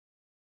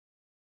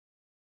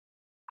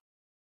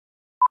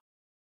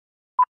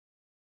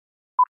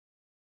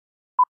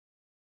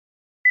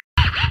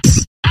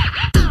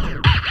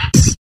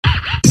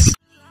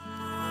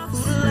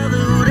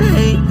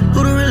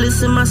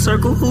closest in my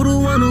circle? Who the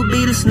one who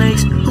be the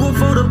snakes? Who gon'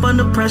 fold up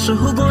under pressure?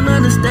 Who gon'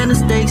 understand the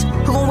stakes?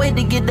 Who gon' wait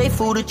to get their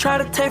food to try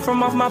to take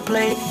from off my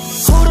plate?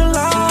 Who the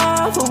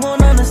love? Who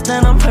gon'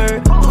 understand I'm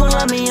hurt? Who gon'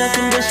 love me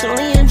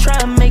unconditionally and try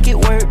to make it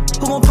work?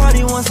 Who gon'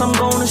 party once I'm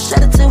gone and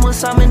shed a tear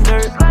once I'm in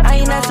dirt? I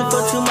ain't asking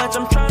for too much,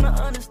 I'm trying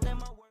to understand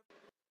my work.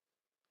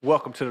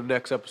 Welcome to the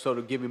next episode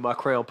of Give Me My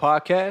Crown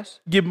podcast.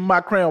 Give Me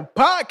My Crown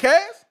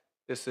podcast.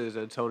 This is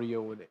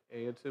Antonio and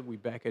Anton. We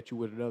back at you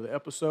with another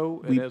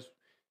episode. And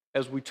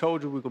as we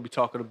told you, we're going to be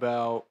talking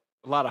about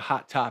a lot of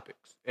hot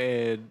topics.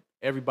 And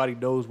everybody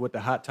knows what the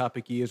hot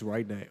topic is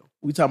right now.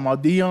 We talking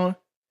about Deion?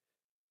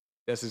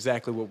 That's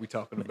exactly what we're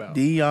talking about.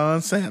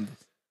 Deion Sanders.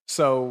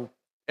 So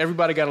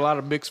everybody got a lot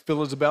of mixed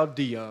feelings about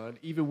Deion.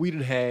 Even we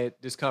done had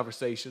this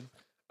conversation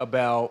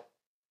about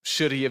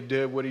should he have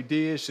done what he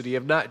did? Should he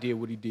have not did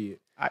what he did?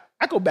 I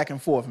go back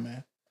and forth,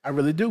 man. I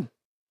really do.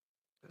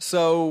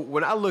 So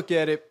when I look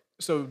at it,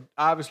 so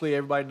obviously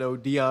everybody know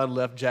Deion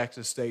left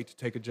Jackson State to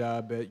take a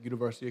job at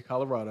University of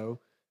Colorado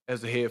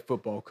as the head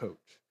football coach.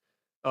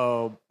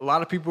 A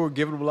lot of people were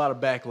giving him a lot of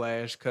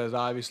backlash because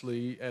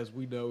obviously, as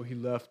we know, he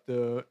left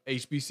the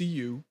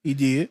HBCU. He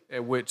did.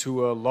 And went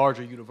to a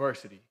larger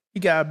university. He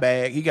got a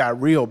bag. He got a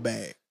real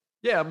bag.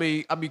 Yeah, I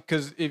mean,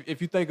 because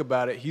if you think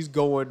about it, he's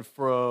going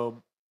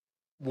from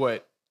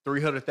what,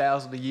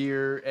 $300,000 a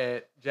year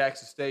at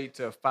Jackson State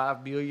to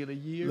 $5 million a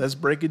year. Let's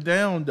break it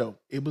down though.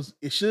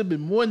 It should have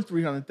been more than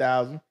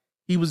 $300,000.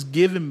 He was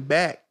giving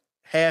back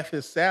half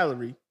his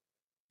salary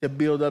to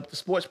build up the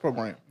sports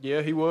program.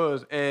 Yeah, he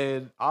was,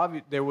 and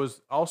there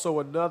was also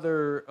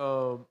another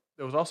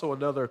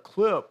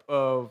clip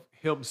of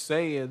him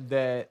saying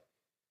that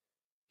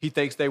he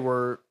thinks they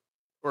were,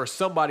 or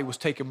somebody was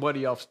taking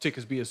money off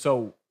tickets being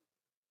sold.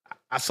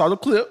 I saw the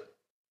clip.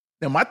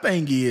 Now my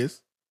thing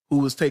is, who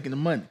was taking the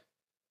money?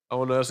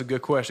 Oh no, that's a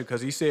good question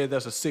because he said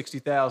that's a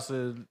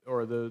 60,000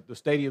 or the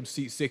stadium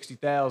seats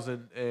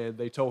 60,000, and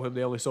they told him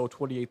they only sold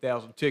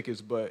 28,000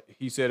 tickets, but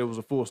he said it was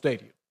a full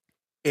stadium.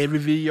 Every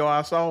video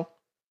I saw,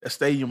 the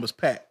stadium was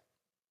packed.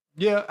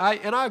 Yeah,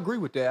 I agree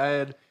with that,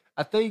 and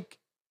I think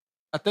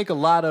a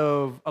lot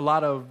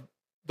of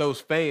those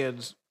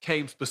fans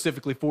came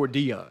specifically for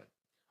Deion.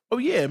 Oh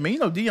yeah, man,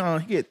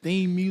 Deion, he had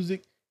theme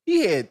music.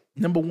 He had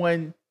number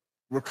one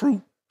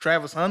recruit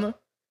Travis Hunter.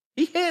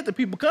 He had the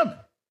people coming.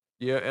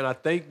 Yeah, and I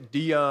think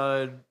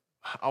Deion,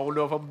 I don't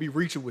know if I'm going to be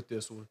reaching with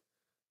this one,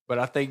 but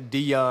I think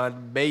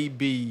Deion may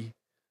be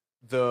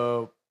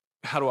the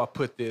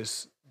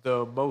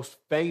most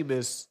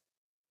famous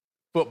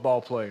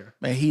football player.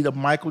 Man, he the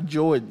Michael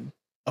Jordan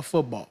of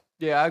football.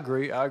 Yeah, I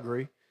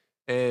agree.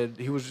 And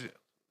he was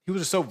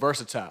just so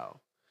versatile.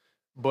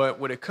 But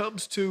when it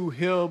comes to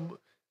him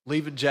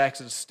leaving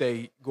Jackson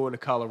State, going to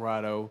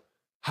Colorado,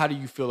 how do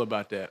you feel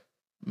about that?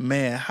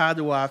 Man, how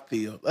do I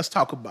feel? Let's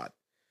talk about it.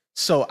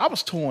 So I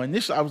was torn.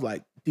 Initially, I was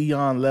like,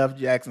 Deion left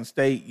Jackson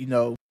State,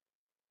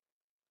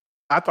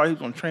 I thought he was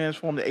going to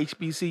transform the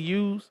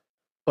HBCUs,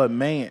 but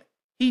man,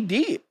 he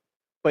did.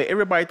 But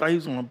everybody thought he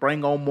was going to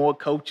bring on more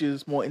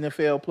coaches, more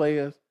NFL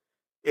players.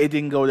 It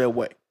didn't go that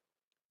way.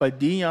 But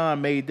Deion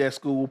made that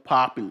school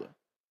popular.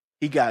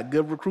 He got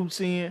good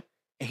recruits in,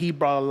 and he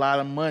brought a lot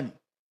of money.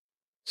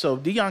 So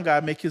Deion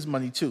got to make his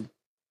money too.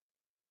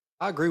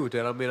 I agree with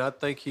that. I mean, I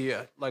think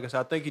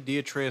he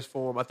did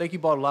transform. I think he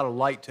brought a lot of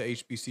light to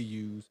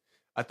HBCUs.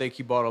 I think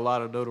he brought a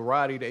lot of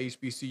notoriety to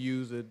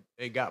HBCUs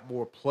and got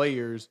more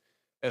players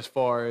as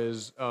far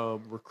as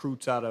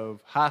recruits out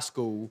of high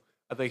school.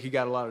 I think he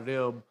got a lot of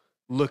them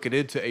looking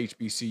into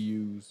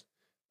HBCUs.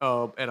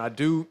 And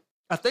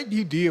I think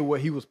he did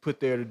what he was put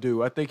there to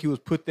do. I think he was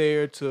put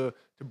there to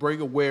bring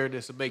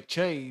awareness and make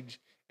change.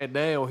 And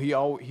now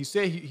he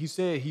said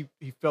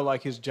he felt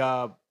like his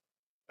job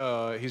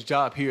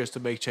here is to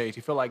make change.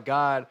 He felt like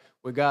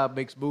when God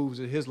makes moves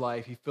in his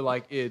life, he feel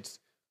like it's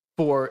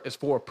for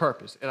a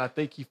purpose. And I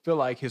think he feel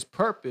like his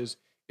purpose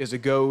is to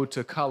go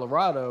to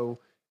Colorado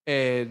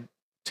and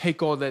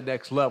take on that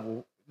next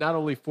level, not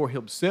only for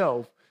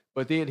himself,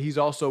 but then he's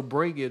also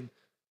bringing,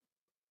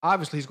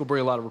 obviously he's going to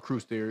bring a lot of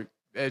recruits there.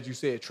 As you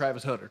said,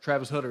 Travis Hunter.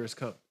 Travis Hunter is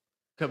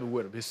coming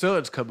with him. His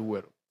son's coming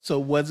with him. So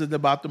was it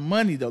about the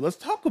money though? Let's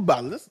talk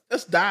about it.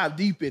 Let's dive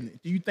deep in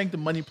it. Do you think the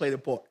money played a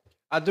part?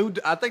 I do.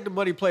 I think the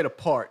money played a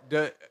part.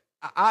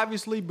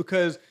 Obviously,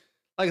 because,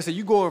 like I said,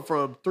 you going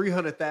from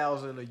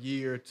 $300,000 a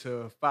year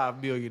to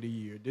 $5 million a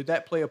year. Did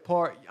that play a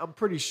part? I'm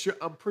pretty sure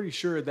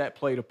that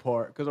played a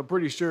part because I'm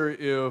pretty sure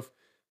if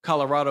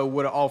Colorado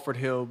would have offered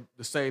him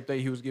the same thing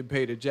he was getting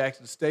paid at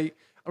Jackson State,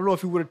 I don't know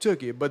if he would have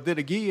took it. But then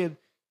again,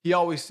 he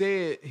always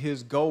said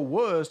his goal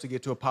was to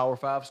get to a Power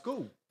 5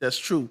 school. That's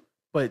true.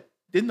 But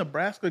didn't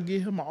Nebraska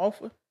give him an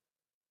offer?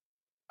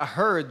 I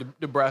heard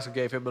Nebraska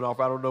gave him an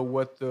offer. I don't know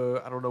what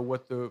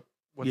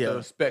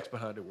the specs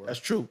behind it were. That's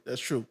true.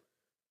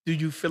 Do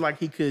you feel like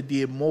he could have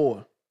did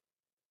more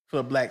for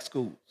the black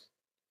schools?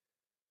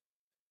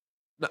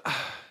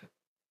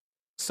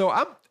 So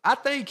I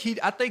think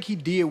he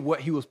did what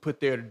he was put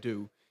there to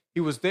do.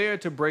 He was there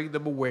to bring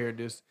them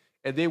awareness,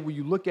 and then when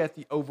you look at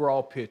the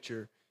overall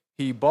picture,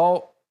 he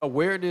brought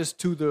awareness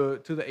to the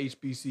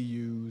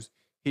HBCUs.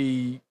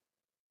 He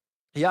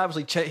he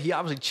obviously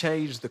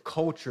changed the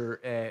culture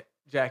at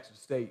Jackson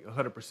State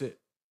 100%.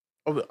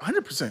 Over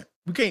 100%.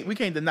 We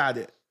can't deny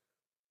that.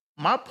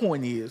 My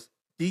point is,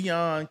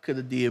 Deion could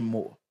have did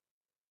more.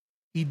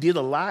 He did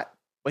a lot,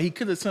 but he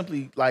could have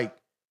simply like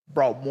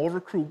brought more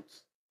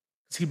recruits.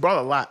 He brought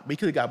a lot, but he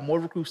could have got more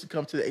recruits to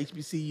come to the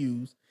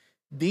HBCUs.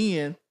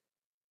 Then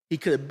he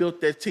could have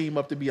built that team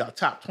up to be our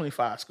top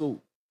 25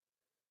 school.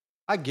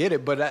 I get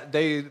it, but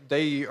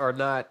they are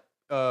not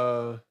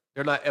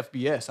they're not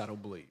FBS. I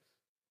don't believe.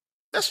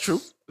 That's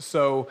true.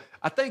 So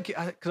I think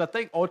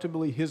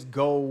ultimately his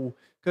goal,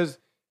 because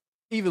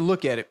even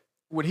look at it,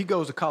 when he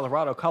goes to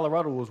Colorado,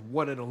 Colorado was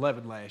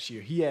 1-11 last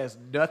year. He has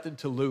nothing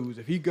to lose.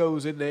 If he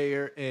goes in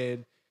there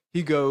and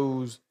he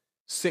goes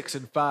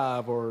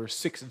 6-5 or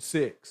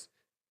 6-6,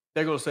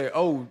 they're gonna say,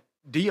 "Oh,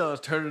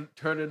 Deion's turning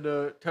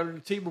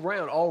the team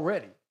around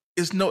already."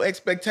 It's no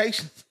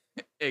expectations.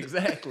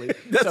 Exactly.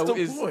 That's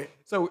the point.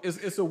 So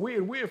it's a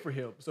win-win for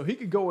him. So he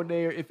could go in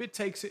there if it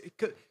takes it,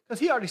 because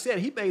he already said,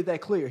 he made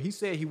that clear. He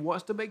said he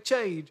wants to make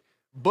change,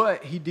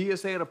 but he did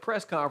say in a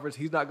press conference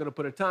he's not going to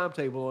put a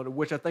timetable on it,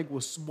 which I think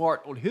was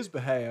smart on his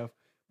behalf,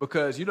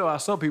 because you know how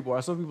some people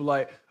are. Some people are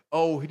like,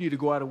 oh, he need to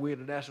go out and win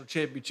a national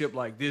championship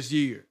like this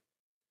year.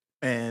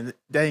 And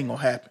that ain't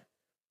gonna happen.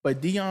 But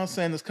Deion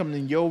Sanders coming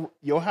in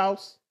your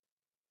house,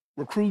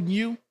 recruiting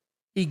you,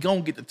 he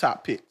gonna get the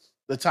top picks,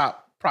 the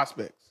top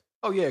prospects.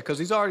 Oh, yeah, because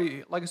he's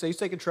already, like I said, he's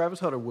taking Travis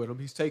Hunter with him.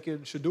 He's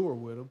taking Shador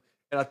with him.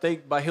 And I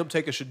think by him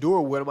taking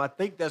Shador with him, I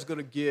think that's going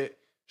to get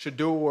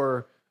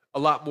Shador a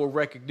lot more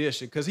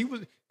recognition, because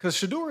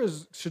Shador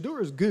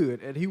is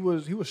good, and he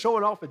was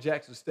showing off at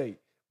Jackson State.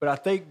 But I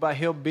think by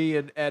him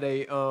being at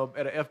a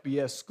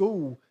FBS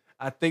school,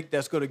 I think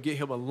that's going to get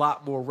him a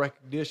lot more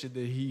recognition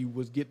than he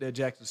was getting at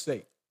Jackson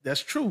State. That's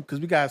true, because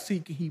we got to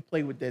see can he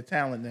play with that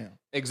talent now.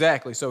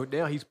 Exactly. So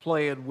now he's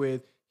playing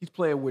with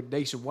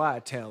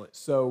nationwide talent.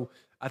 So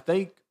I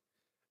think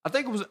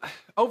it was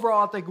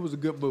overall. I think it was a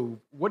good move.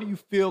 What do you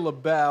feel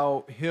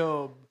about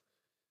him?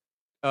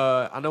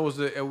 I know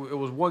it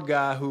was one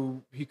guy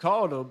who he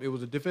called him. It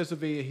was a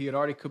defensive end. He had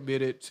already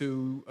committed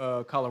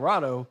to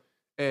Colorado,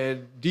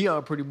 and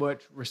Deion pretty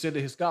much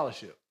rescinded his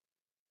scholarship.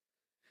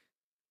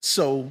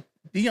 So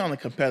Deion a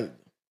competitor.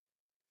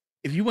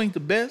 If you ain't the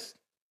best,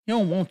 he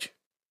don't want you.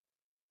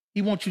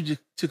 He wants you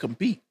to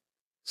compete.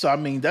 So I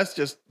mean, that's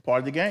just part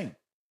of the game.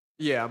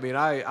 Yeah, I mean,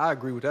 I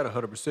agree with that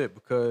 100%,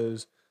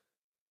 because,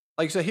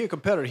 like you said, he's a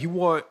competitor. He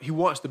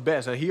wants the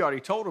best, and he already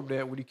told them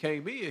that when he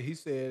came in. He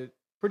said,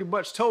 pretty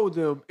much told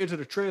them, enter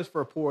the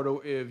transfer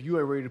portal if you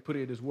ain't ready to put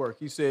in this work.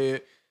 He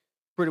said,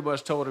 pretty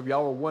much told them,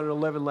 y'all were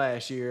 1-11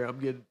 last year.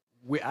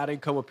 I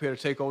didn't come up here to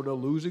take on no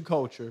losing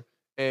culture,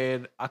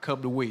 and I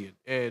come to win.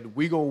 And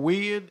we gonna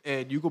win,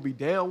 and you gonna be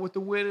down with the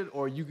winning,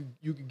 or you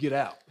can get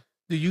out.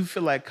 Do you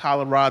feel like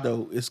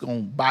Colorado is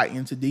gonna buy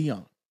into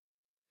Deion?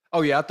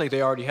 Oh yeah, I think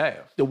they already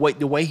have. The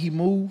way he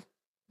moved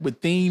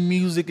with theme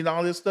music and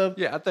all this stuff.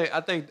 Yeah,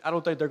 I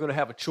don't think they're going to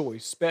have a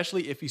choice,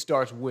 especially if he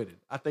starts winning.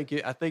 I think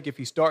if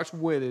he starts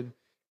winning,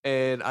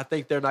 and I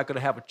think they're not going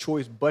to have a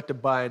choice but to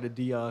buy into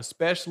Deion,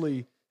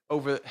 especially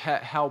over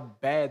how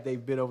bad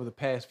they've been over the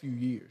past few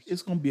years.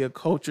 It's going to be a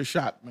culture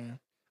shock, man.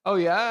 Oh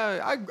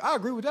yeah, I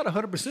agree with that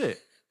 100%.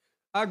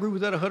 I agree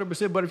with that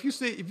 100%. But if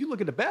you look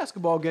at the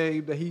basketball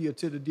game that he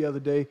attended the other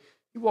day,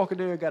 he walked in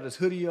there, got his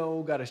hoodie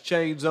on, got his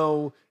chains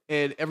on,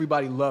 and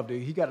everybody loved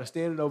it. He got a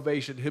standing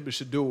ovation, him and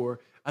Shador.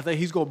 I think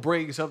he's going to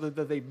bring something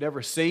that they've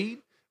never seen.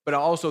 But I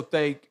also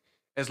think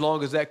as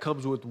long as that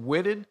comes with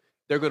winning,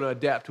 they're going to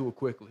adapt to it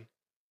quickly.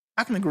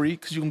 I can agree,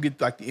 because you can get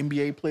like the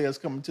NBA players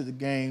coming to the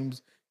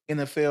games,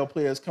 NFL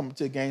players coming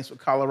to the games for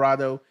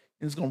Colorado,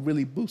 and it's going to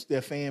really boost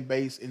their fan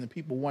base, and the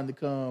people wanting to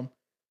come,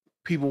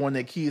 people want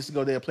their kids to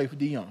go there and play for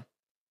Deion.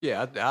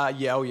 Yeah,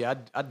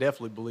 I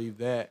definitely believe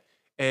that.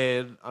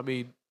 And I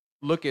mean,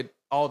 look at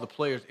all the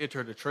players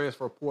entering the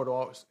transfer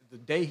portal. The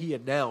day he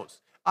announced,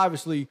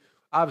 obviously,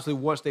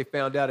 once they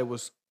found out it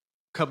was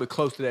coming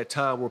close to that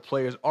time where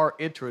players are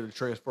entering the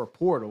transfer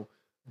portal,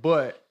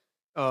 but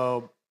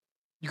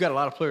you got a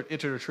lot of players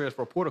entering the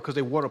transfer portal because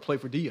they want to play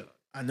for Deion.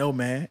 I know,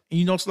 man. And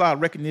you know, it's a lot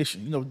of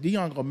recognition. You know,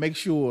 Deion gonna make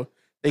sure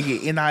they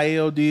get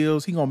NIL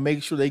deals. He gonna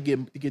make sure they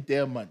get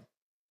their money.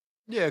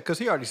 Yeah, because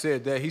he already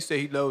said that. He said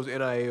he knows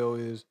NIL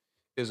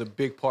is a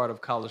big part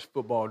of college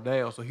football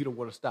now, so he don't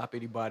want to stop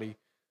anybody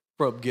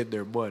from getting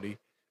their money.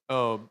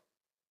 You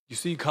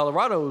see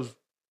Colorado's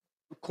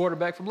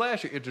quarterback from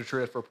last year entered the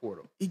transfer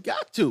portal. He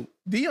got to.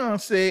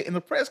 Deion said in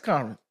the press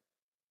conference,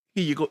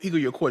 here you go,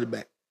 your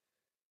quarterback.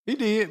 He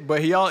did,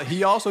 but he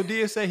also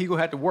did say he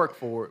gonna have to work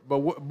for it.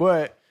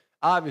 But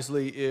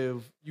obviously, if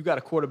you got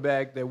a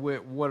quarterback that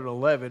went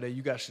 1-11 and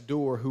you got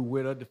Shador who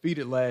went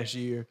undefeated last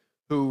year,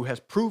 who has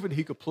proven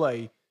he could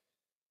play,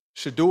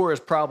 Shador is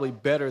probably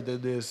better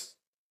than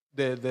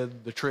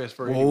than the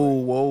transfer.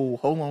 Whoa,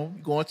 hold on.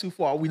 You're going too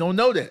far. We don't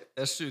know that.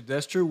 That's true.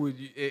 That's true.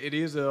 It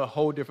is a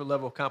whole different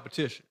level of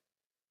competition.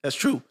 That's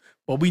true.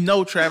 But we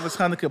know Travis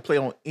Hunter could play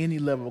on any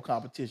level of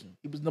competition.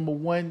 He was number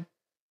one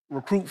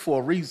recruit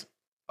for a reason.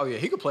 Oh yeah,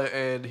 he could play,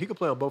 and he could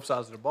play on both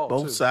sides of the ball.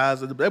 Both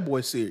sides of that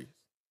boy's serious.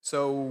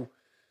 So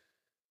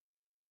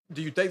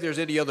Do you think there's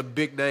any other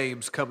big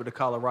names coming to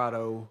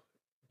Colorado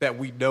that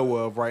we know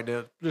of right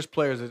now? Just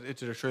players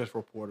into the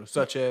transfer portal,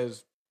 such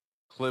as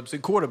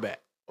Clemson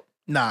quarterback.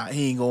 Nah,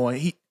 he ain't going.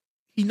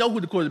 He know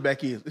who the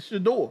quarterback is. It's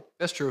Shador.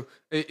 That's true.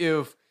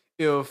 If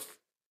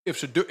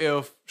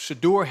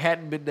Shador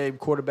hadn't been named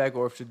quarterback,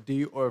 or if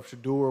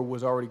Shador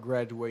was already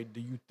graduating,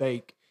 do you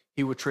think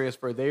he would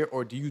transfer there,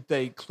 or do you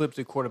think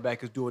Clemson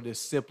quarterback is doing this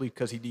simply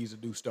because he needs a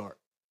new start?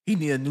 He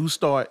need a new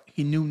start.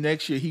 He knew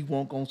next year he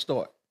won't gonna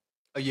start.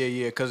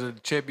 Yeah. Because in the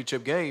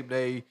championship game,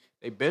 they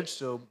benched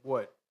him.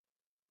 What,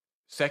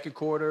 second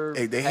quarter?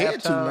 Hey, they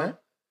had to, man.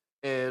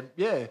 And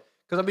yeah,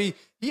 because I mean,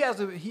 he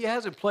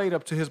hasn't played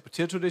up to his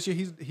potential this year.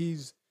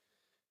 He's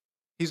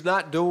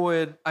not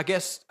doing. I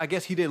guess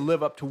he didn't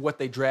live up to what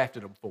they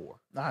drafted him for.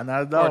 Nah,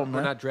 not at all,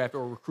 man. Or not drafted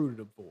or recruited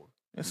him for.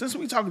 And since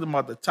we're talking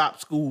about the top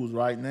schools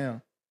right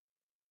now,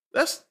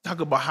 let's talk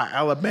about how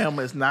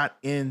Alabama is not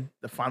in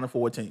the Final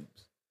Four teams.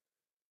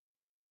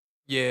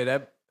 Yeah,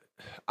 that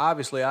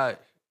obviously I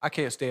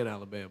can't stand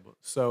Alabama.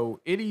 So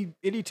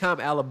anytime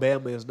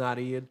Alabama is not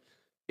in,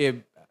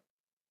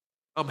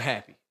 I'm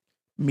happy.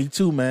 Me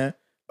too, man.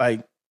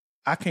 Like,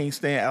 I can't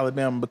stand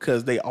Alabama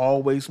because they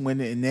always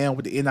win it, and now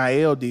with the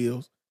NIL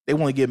deals, they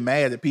want to get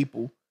mad at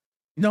people.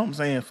 You know what I'm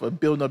saying, for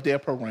building up their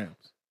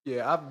programs.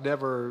 Yeah, I've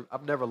never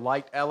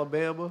liked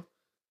Alabama.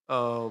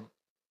 There's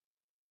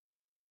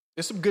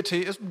some good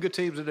teams. There's some good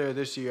teams in there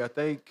this year. I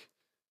think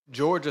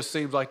Georgia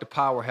seems like the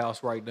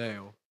powerhouse right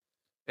now,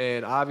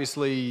 and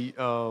obviously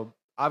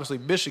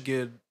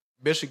Michigan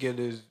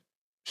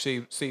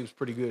seems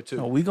pretty good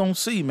too. We gonna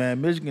see,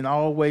 man. Michigan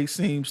always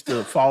seems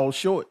to fall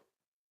short.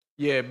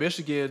 Yeah,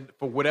 Michigan,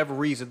 for whatever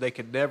reason, they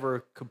can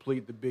never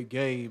complete the big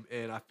game,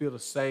 and I feel the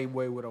same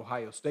way with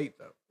Ohio State,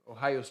 though.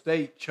 Ohio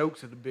State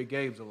chokes in the big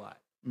games a lot.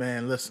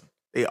 Man, listen,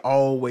 they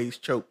always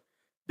choke.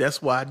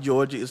 That's why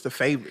Georgia is the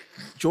favorite.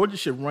 Georgia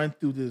should run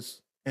through this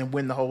and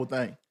win the whole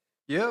thing.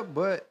 Yeah,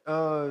 but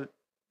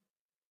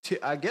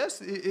I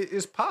guess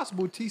it's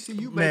possible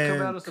TCU may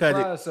come out and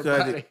surprise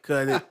somebody.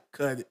 Cut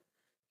it.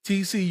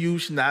 TCU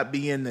should not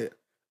be in there.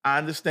 I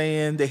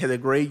understand they had a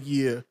great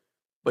year,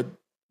 but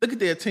look at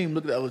their team.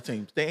 Look at the other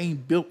teams. They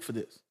ain't built for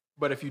this.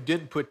 But if you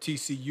didn't put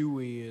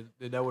TCU in,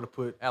 then that would have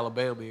put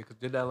Alabama in. Because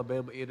didn't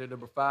Alabama end at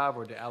number 5,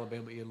 or did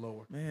Alabama end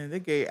lower? Man, they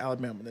gave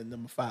Alabama the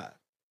number 5.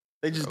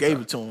 They just gave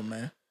it to them,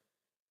 man.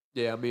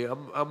 Yeah, I mean,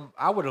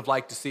 I would have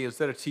liked to see,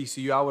 instead of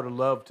TCU, I would have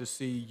loved to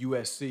see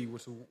USC,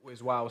 which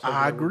is why I was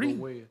hoping they were going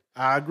to win.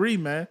 I agree,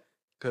 man.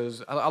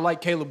 Because I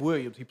like Caleb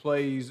Williams. He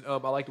plays. I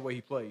like the way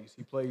he plays.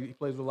 He plays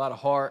with a lot of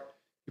heart.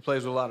 He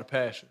plays with a lot of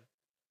passion.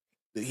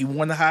 He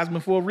won the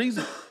Heisman for a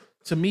reason.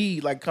 To me,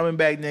 like, coming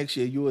back next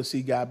year,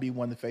 USC got to be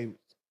one of the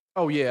favorites.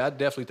 Oh yeah, I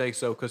definitely think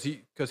so, because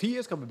he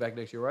is coming back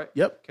next year, right?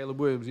 Yep. Caleb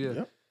Williams, yeah.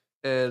 Yep.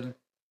 And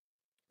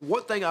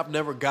one thing I've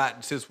never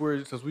gotten since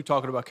we're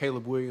talking about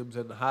Caleb Williams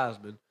and the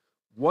Heisman,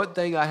 one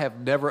thing I have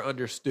never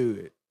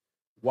understood: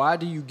 how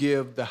do you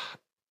give the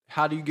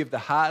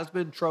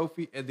Heisman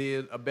trophy and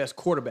then a best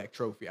quarterback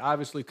trophy?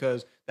 Obviously,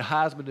 because the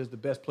Heisman is the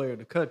best player in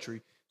the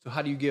country. So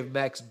how do you give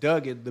Max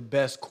Duggan the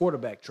best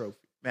quarterback trophy?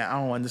 Man, I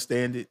don't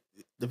understand it.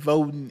 The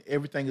voting,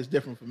 everything is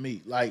different for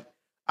me. Like,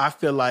 I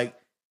feel like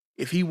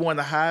if he won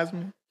the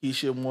Heisman, he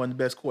should have won the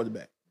best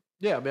quarterback.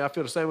 Yeah, I mean, I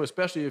feel the same way,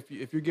 especially if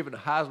you're giving the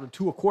Heisman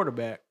to a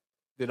quarterback,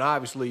 then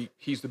obviously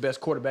he's the best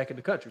quarterback in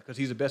the country because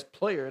he's the best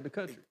player in the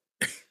country.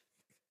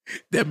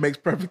 That makes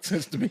perfect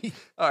sense to me.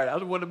 All right, I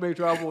just wanted to make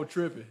sure I wasn't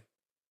tripping.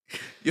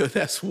 Yo,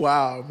 that's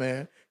wild,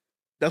 man.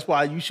 That's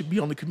why you should be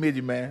on the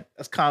committee, man.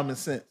 That's common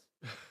sense.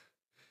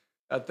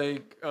 I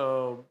think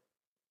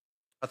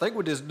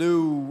with this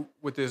new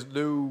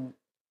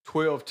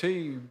 12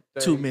 team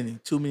thing,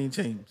 too many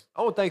teams.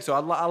 I don't think so.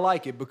 I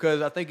like it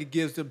because I think it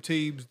gives them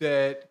teams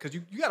that, because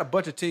you got a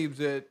bunch of teams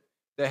that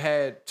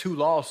had 2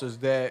 losses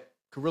that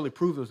could really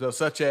prove themselves,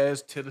 such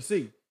as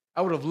Tennessee.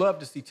 I would have loved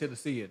to see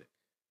Tennessee in it.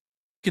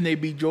 Can they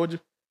beat Georgia?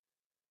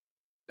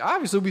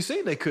 Obviously, we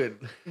seen they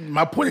couldn't.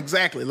 My point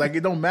exactly. Like,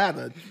 it don't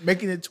matter.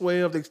 Making it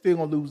 12, they still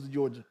gonna lose to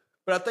Georgia.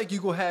 But I think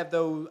you're gonna have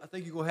those. I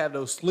think you're gonna have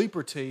those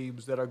sleeper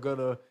teams that are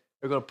gonna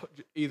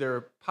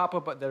either pop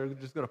up, that are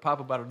just gonna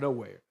pop up out of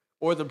nowhere,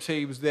 or them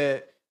teams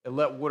that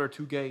let 1 or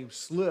 2 games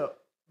slip.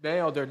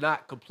 Now they're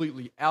not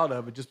completely out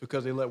of it just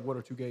because they let 1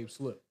 or 2 games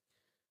slip.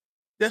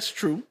 That's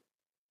true.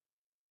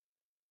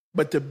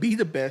 But to be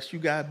the best, you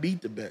gotta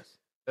beat the best.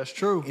 That's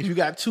true. If you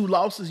got 2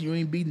 losses, you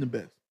ain't beating the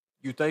best.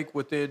 You think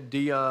within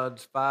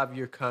Deion's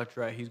 5-year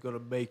contract, he's going to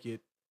make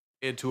it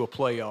into a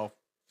playoff?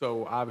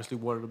 So obviously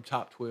one of them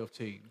top 12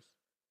 teams.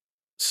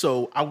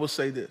 So I will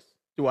say this: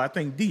 do I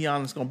think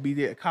Deion is going to be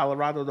there at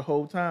Colorado the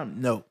whole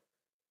time? No.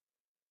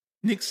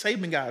 Nick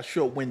Saban got a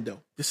short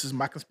window. This is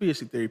my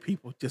conspiracy theory,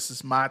 people. This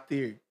is my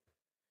theory.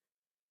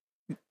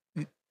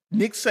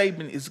 Nick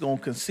Saban is going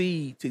to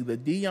concede to the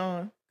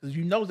Deion, because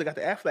you know they got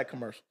the Aflac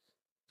commercials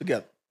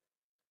together,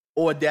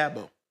 or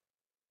Dabo.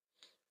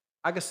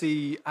 I can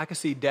see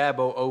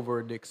Dabo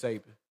over Nick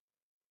Saban.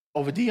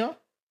 Over Deion?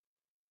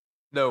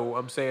 No,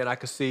 I'm saying I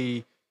could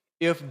see,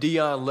 if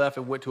Deion left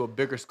and went to a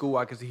bigger school,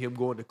 I could see him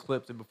going to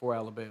Clemson before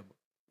Alabama.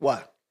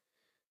 Why?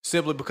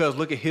 Simply because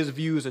look at his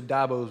views and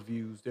Dabo's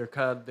views.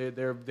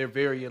 They're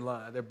very in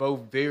line. They're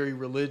both very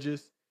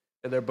religious,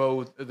 and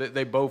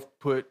they both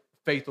put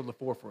faith on the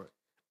forefront.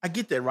 I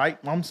get that, right?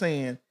 I'm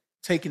saying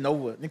taking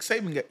over. Nick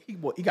Saban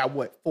he got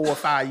what, 4 or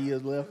 5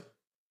 years left?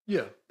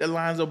 Yeah. That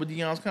lines up with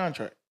Deion's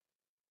contract.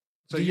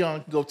 So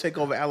Deion can go take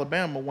over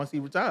Alabama once he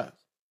retires.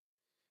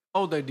 I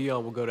don't think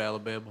Deion will go to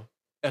Alabama.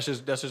 That's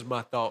just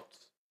my thoughts.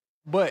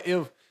 But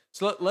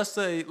let's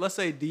say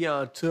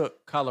Deion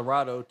took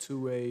Colorado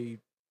to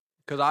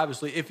because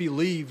obviously if he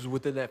leaves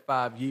within that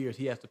 5 years,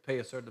 he has to pay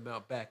a certain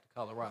amount back to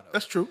Colorado.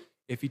 That's true.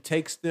 If he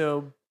takes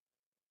them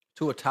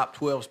to a top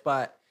 12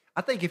 spot,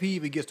 I think if he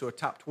even gets to a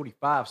top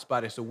 25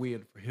 spot, it's a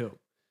win for him.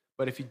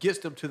 But if he gets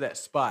them to that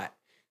spot,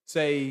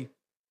 say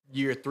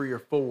year 3 or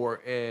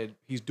 4, and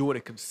he's doing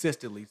it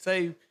consistently,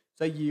 say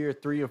year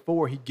 3 or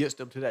 4, he gets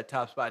them to that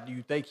top spot, do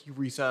you think he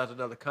re-signs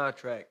another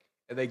contract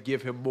and they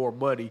give him more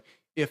money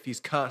if he's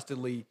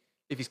constantly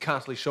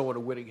showing a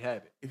winning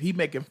habit? If he's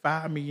making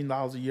 $5 million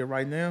a year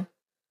right now,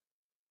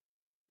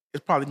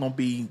 it's probably going to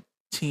be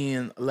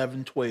 10,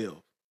 11,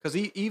 12. Because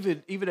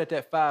even at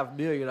that $5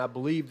 million, I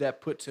believe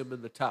that puts him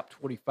in the top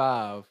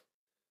 25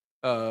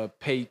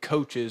 paid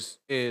coaches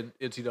in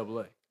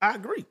NCAA. I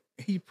agree.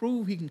 He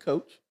proved he can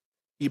coach.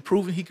 He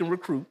proven he can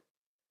recruit.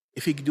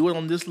 If he can do it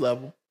on this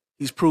level,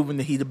 he's proven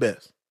that he's the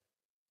best.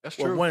 That's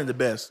true. Or one of the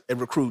best at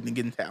recruiting and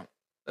getting talent.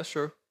 That's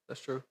true.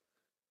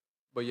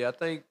 But yeah, I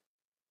think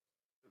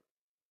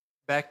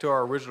back to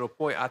our original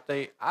point, I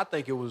think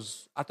he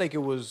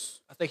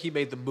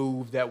made the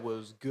move that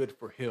was good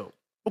for him.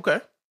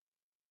 Okay.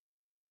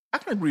 I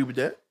can agree with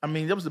that. I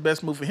mean, that was the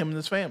best move for him and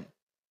his family.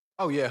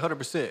 Oh yeah,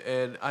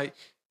 100%.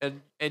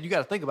 And you got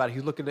to think about it.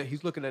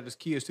 He's looking at his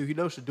kids too. He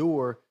knows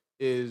Shador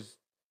is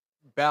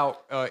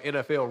about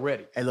NFL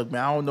ready. Hey, look,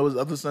 man, I don't know his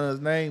other son's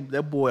name.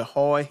 That boy,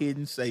 hard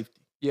hitting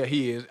safety. Yeah,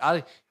 he is.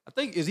 I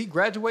think, is he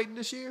graduating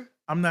this year?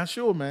 I'm not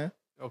sure, man.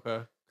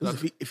 Okay.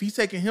 Because if he's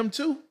taking him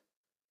too,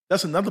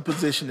 that's another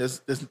position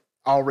that's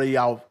already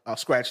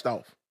scratched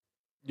off.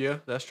 Yeah,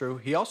 that's true.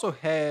 He also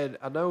had,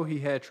 I know he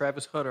had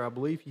Travis Hunter. I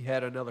believe he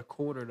had another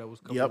corner that was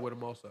coming with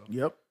him also.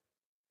 Yep.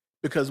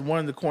 Because one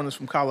of the corners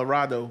from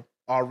Colorado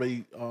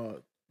already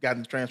got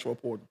in the transfer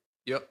portal.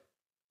 Yep.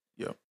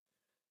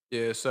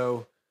 Yeah,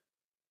 so,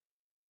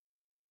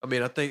 I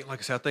mean, I think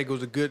it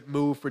was a good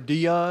move for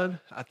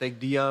Deion. I think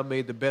Deion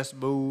made the best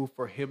move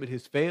for him and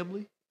his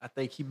family. I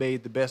think he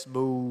made the best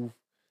move.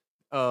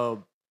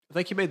 Overall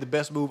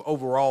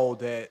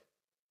that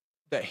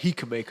he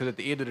could make, because at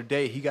the end of the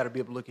day, he got to be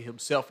able to look at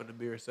himself in the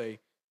mirror and say,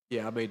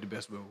 "Yeah, I made the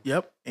best move."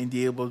 Yep, and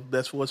did what's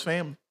best for his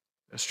family.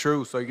 That's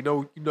true. So you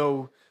know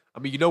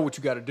what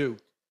you got to do.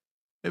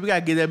 Maybe we got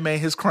to give that man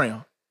his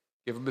crown.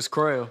 Give him his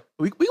crown.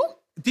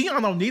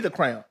 Deion don't need a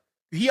crown.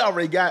 He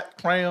already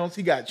got crowns.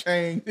 He got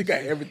chains. He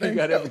got everything. He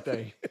got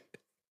everything.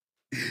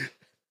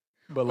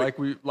 But like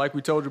we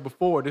told you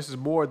before, this is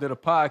more than a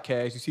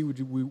podcast. You see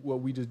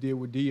what we just did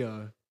with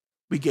Deion.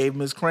 We gave him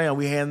his crown.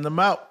 We handed him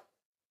out.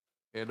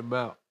 Hand him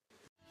out.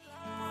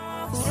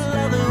 Who the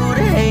love, who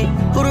the hate?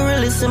 Who the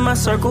realest in my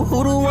circle?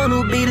 Who the one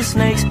who be the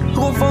snakes? Who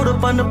gon' fold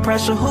up under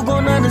pressure? Who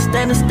gon'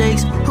 understand the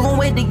stakes? Who gon'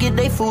 wait to get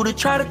they food to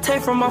try to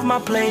take from off my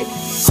plate?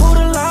 Who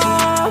the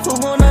love? Who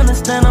gon'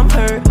 understand I'm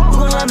hurt? Who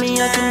gon' love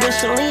me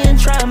unconditionally and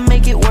try to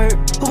make it work?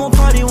 Who gon'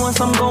 party once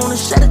I'm gone and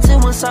shed a tear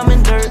once I'm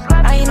in dirt?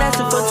 I ain't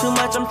asking for too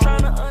much, I'm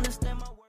trying to understand.